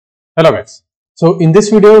Hello guys. So in this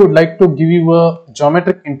video, I would like to give you a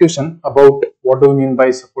geometric intuition about what do we mean by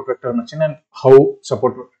support vector machine and how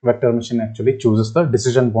support vector machine actually chooses the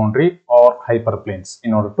decision boundary or hyperplanes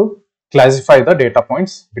in order to classify the data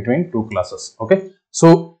points between two classes. Okay.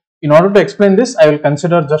 So in order to explain this, I will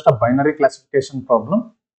consider just a binary classification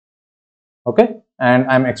problem. Okay. And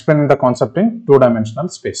I am explaining the concept in two-dimensional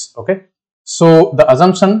space. Okay. So the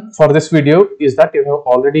assumption for this video is that you have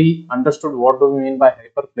already understood what do we mean by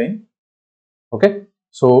hyperplane. Okay,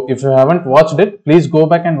 so if you haven't watched it, please go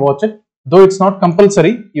back and watch it. Though it's not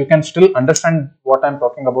compulsory, you can still understand what I'm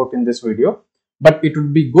talking about in this video, but it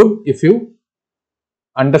would be good if you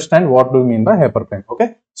understand what do we mean by hyperplane.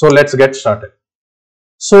 Okay, so let's get started.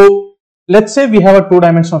 So let's say we have a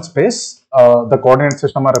two-dimensional space. The coordinate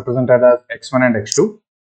system are represented as x1 and x2,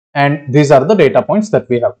 and these are the data points that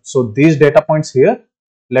we have. So these data points here,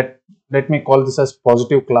 let me call this as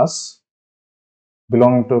positive class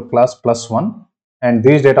belonging to class +1, and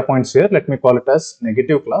these data points here, let me call it as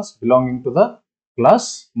negative class belonging to the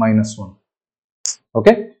class -1.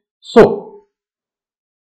 Okay, so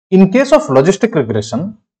in case of logistic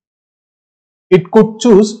regression, it could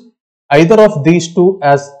choose either of these two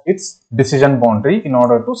as its decision boundary in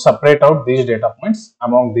order to separate out these data points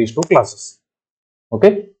among these two classes.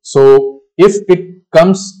 Okay, so if it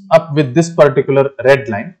comes up with this particular red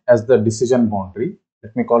line as the decision boundary,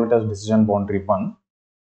 let me call it as decision boundary 1.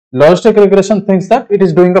 Logistic regression thinks that it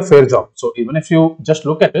is doing a fair job. So even if you just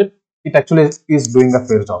look at it, it actually is doing a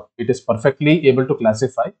fair job. It is perfectly able to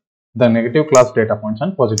classify the negative class data points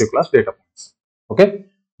and positive class data points. Okay,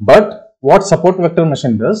 but what support vector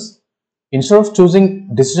machine does, instead of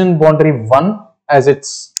choosing decision boundary 1 as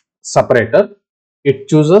its separator, it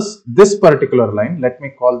chooses this particular line. Let me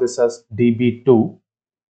call this as db2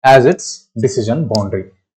 as its decision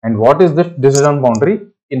boundary. And what is this decision boundary?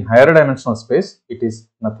 In higher dimensional space, it is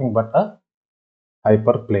nothing but a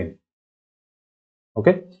hyperplane.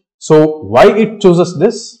 Okay, so why it chooses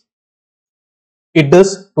this? It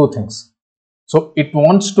does two things. So it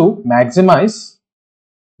wants to maximize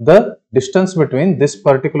the distance between this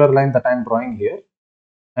particular line that I am drawing here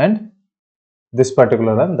and this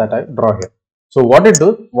particular line that I draw here. So what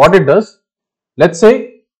it does, let's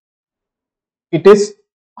say it is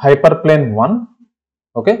hyperplane 1.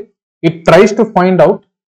 Okay, it tries to find out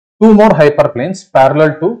two more hyperplanes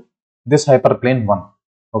parallel to this hyperplane 1.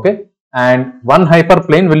 Okay, and one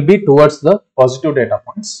hyperplane will be towards the positive data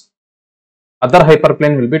points, other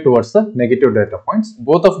hyperplane will be towards the negative data points.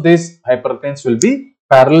 Both of these hyperplanes will be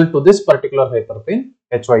parallel to this particular hyperplane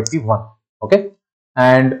hyp1. Okay,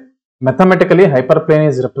 and mathematically hyperplane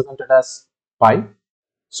is represented as pi.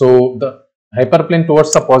 So the hyperplane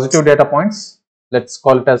towards the positive data points, let's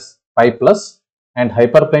call it as pi plus, and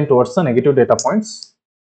hyperplane towards the negative data points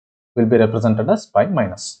will be represented as pi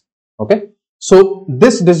minus. Okay, so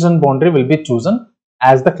this decision boundary will be chosen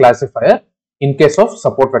as the classifier in case of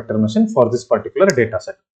support vector machine for this particular data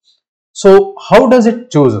set. So how does it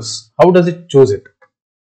choose? How does it choose it?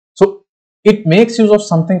 So it makes use of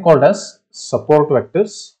something called as support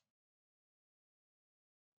vectors,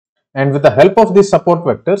 and with the help of these support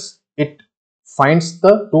vectors, it finds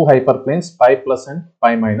the two hyperplanes pi plus and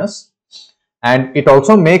pi minus, and it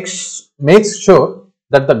also makes sure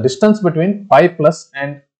that the distance between pi plus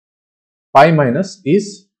and pi minus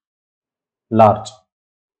is large.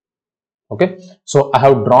 Okay, so I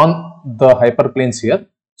have drawn the hyperplanes here.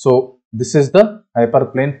 So this is the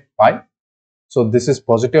hyperplane pi. So this is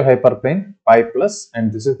positive hyperplane pi plus,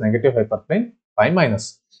 and this is negative hyperplane pi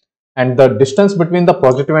minus. And the distance between the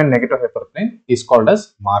positive and negative hyperplane is called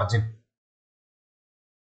as margin.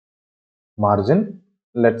 Margin,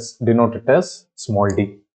 let's denote it as small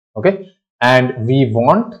d. Okay, and we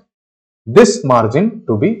want this margin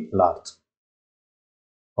to be large.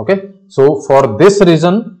 Okay, so for this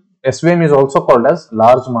reason, SVM is also called as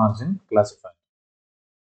large margin classifier.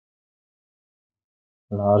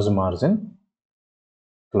 Large margin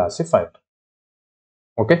classifier.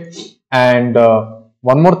 Okay, and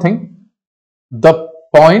one more thing, the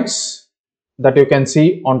points that you can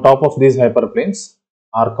see on top of these hyperplanes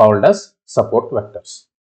are called as support vectors.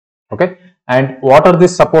 Okay, and what are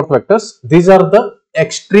these support vectors? These are the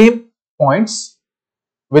extreme points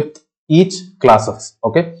with each classes.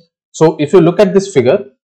 Okay, so if you look at this figure,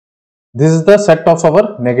 this is the set of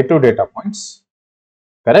our negative data points,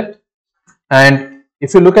 correct? And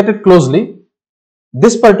if you look at it closely,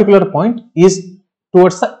 this particular point is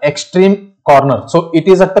towards the extreme corner. So it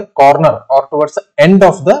is at the corner or towards the end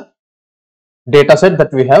of the data set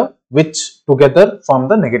that we have, which together form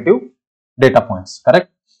the negative data points, correct?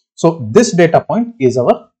 So this data point is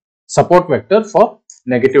our support vector for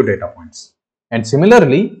negative data points. And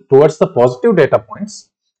similarly, towards the positive data points,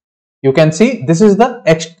 you can see this is at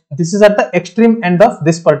the extreme end of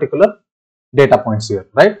this particular data points here,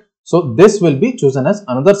 right? So this will be chosen as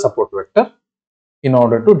another support vector in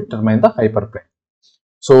order to determine the hyperplane.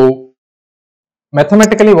 So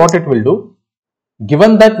mathematically, what it will do,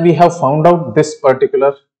 given that we have found out this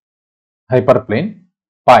particular hyperplane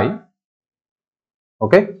pi,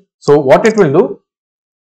 okay, so what it will do,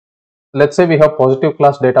 let's say we have positive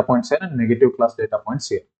class data points here and negative class data points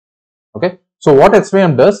here, okay. So what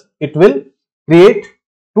SVM does, it will create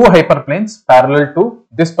two hyperplanes parallel to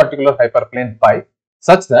this particular hyperplane pi,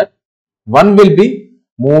 such that one will be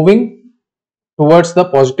moving towards the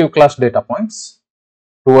positive class data points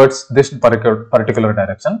towards this particular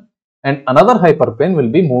direction, and another hyperplane will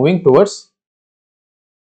be moving towards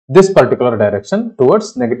this particular direction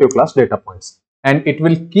towards negative class data points, and it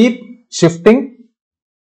will keep shifting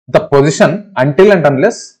the position until and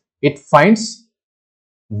unless it finds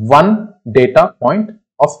one data point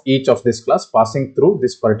of each of this class passing through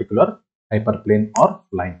this particular hyperplane or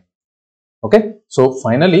line. Okay, so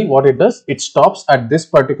finally what it does, it stops at this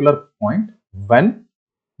particular point when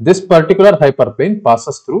this particular hyperplane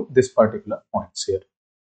passes through this particular points here.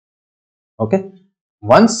 Okay,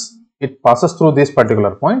 once it passes through these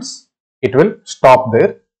particular points, it will stop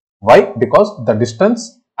there. Why? Because the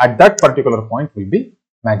distance at that particular point will be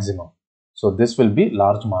maximum. So this will be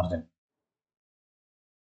large margin.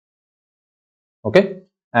 Okay,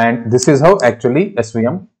 and this is how actually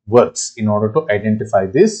SVM works in order to identify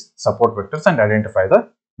these support vectors and identify the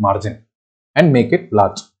margin and make it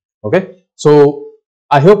large. Okay, so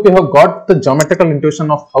I hope you have got the geometrical intuition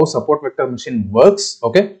of how support vector machine works.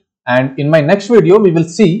 Okay, and in my next video we will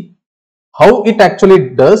see how it actually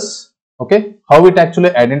does, okay, how it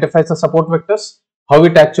actually identifies the support vectors, how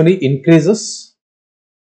it actually increases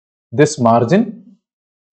this margin,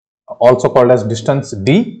 also called as distance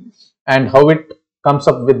d, and how it comes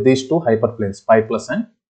up with these two hyperplanes pi plus and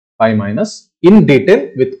pi minus in detail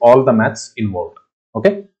with all the maths involved.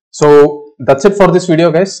 Okay, so that's it for this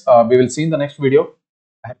video, guys. We will see in the next video.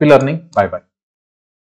 Happy learning. Bye bye.